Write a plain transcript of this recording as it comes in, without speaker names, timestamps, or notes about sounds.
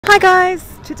Hi guys!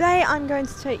 Today I'm going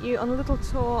to take you on a little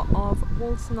tour of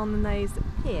Walton-on-the-Naze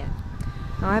Pier.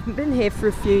 Now, I haven't been here for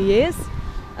a few years.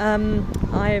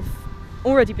 I've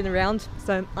already been around,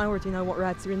 so I already know what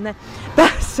rides are in there.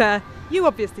 But you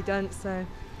obviously don't, so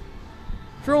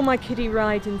for all my kiddie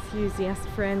ride enthusiast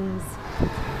friends,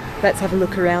 let's have a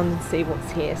look around and see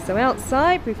what's here. So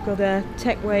outside we've got a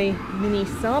Techway mini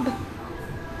sub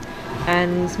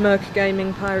and Merca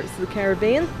Gaming Pirates of the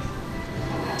Caribbean.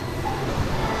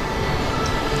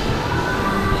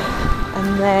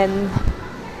 And then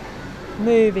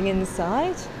moving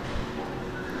inside,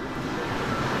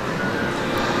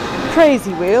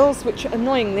 Crazy Wheels, which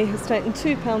annoyingly has taken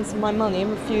 £2 of my money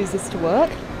and refuses to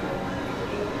work.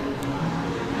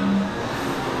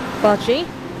 Budgie,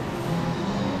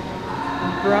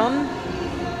 Brum,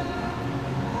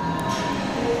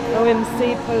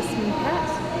 OMC Postman Pat.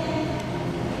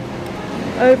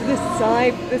 Over this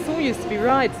side, this all used to be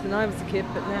rides when I was a kid,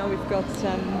 but now we've got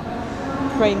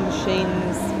crane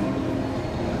machines,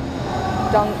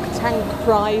 dunk, tank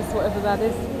prize, whatever that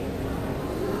is,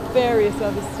 various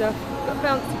other stuff. Got a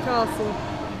bouncy castle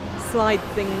slide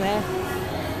thing there.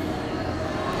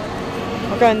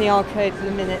 I'll go in the arcade in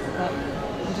a minute, but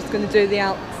I'm just going to do the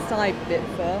outside bit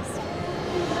first.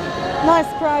 Nice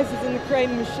prizes in the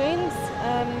crane machines.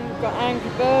 We've got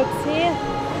Angry Birds here,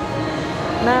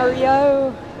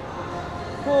 Mario,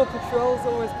 Paw Patrol's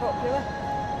always popular.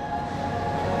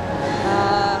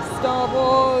 Star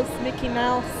Wars, Mickey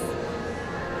Mouse,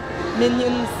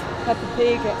 Minions, Peppa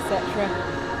Pig, etc.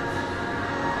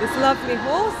 This lovely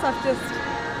horse, I've just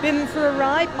been for a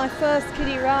ride, my first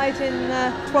kiddie ride in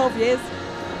 12 years.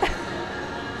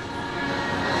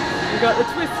 We've got the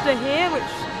Twister here,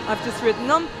 which I've just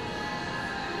ridden on.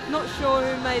 Not sure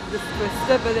who made this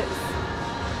Twister, but it's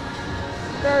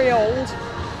very old.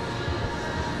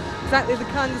 Exactly the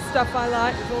kind of stuff I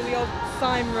like, with all the old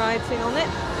sign writing on it.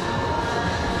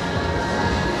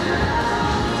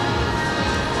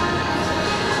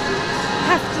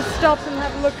 Have to stop and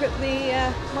have a look at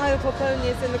the My Little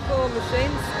Ponies in the claw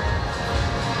machines.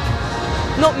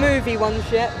 Not movie ones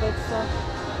yet, but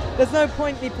there's no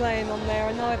point me playing on there.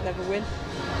 I know I'd never win.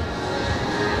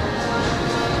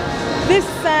 This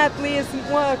sadly isn't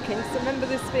working, so remember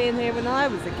this being here when I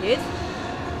was a kid.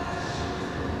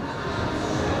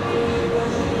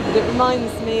 But it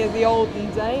reminds me of the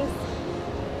olden days.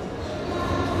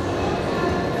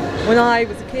 When I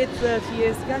was a kid 30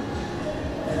 years ago.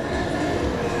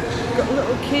 Got a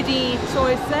little kiddie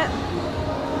toy set.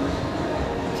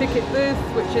 Ticket booth,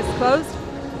 which is closed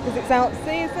because it's out of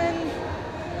season.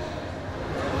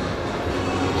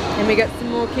 And we get some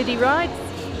more kiddie rides.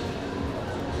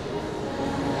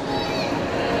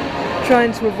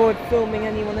 Trying to avoid filming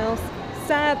anyone else.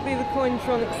 Sadly, the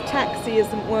Cointronics taxi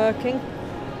isn't working.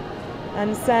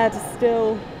 And sad is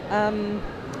still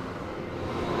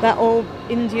that old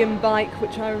Indian bike,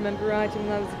 which I remember riding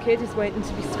when I was a kid, is waiting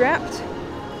to be scrapped.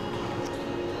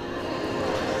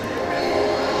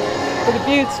 Got a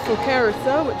beautiful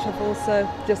carousel, which I've also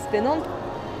just been on,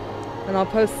 and I'll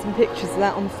post some pictures of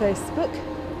that on Facebook.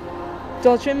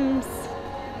 Dodgems.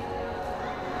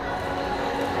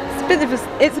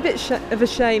 It's a bit of a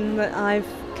shame that I've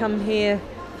come here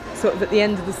sort of at the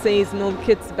end of the season. All the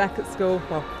kids are back at school.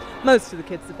 Well, most of the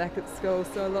kids are back at school,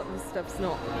 so a lot of the stuff's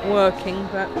not working.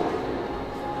 But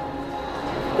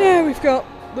yeah, we've got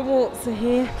the Waltzer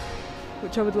here,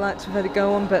 which I would like to have had a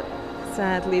go on, but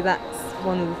sadly that's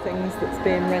one of the things that's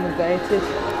being renovated.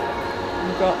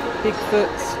 We've got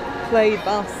Bigfoot, Play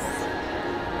Bus,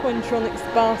 Cointronics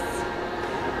Bus,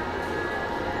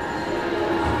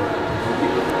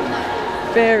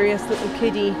 various little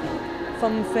kiddie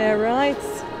funfair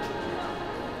rides.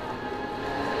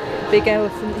 Big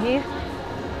elephant here.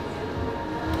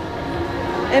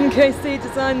 MKC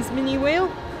Designs mini wheel,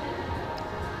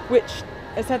 which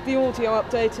has had the audio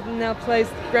updated and now plays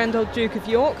the Grand Old Duke of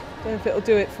York. Don't know if it'll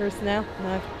do it for us now.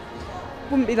 No,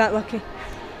 wouldn't be that lucky.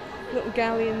 Little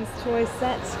Galleons toy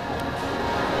set.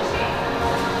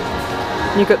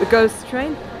 And you've got the ghost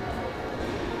train.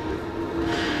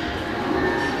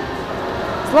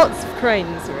 There's lots of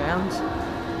cranes around.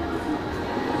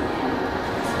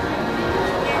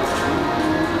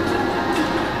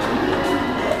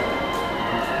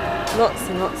 Lots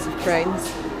and lots of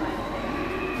cranes.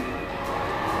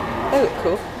 They look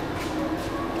cool.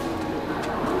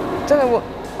 Don't know what.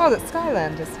 Oh, that's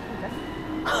Skylanders.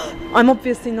 Okay. I'm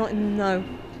obviously not in the know.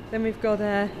 Then we've got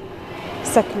a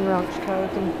second ranch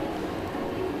code and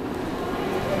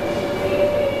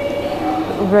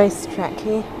little racetrack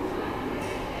here.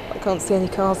 I can't see any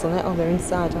cars on it. Oh, they're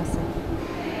inside, I see.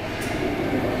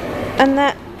 And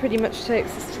that pretty much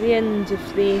takes us to the end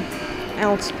of the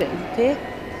outer bit of the pier.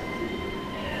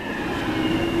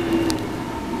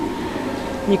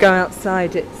 You go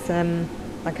outside, it's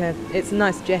it's a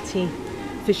nice jetty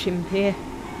fishing pier.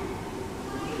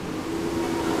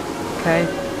 Okay.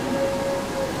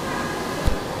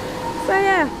 So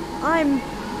yeah,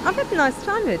 I've had a nice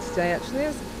time here today actually.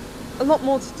 There's a lot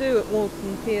more to do at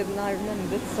Walton Pier than I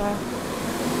remembered, so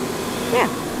yeah.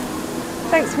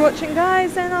 Thanks for watching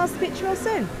guys, and I'll speak to you all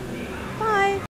soon. Bye!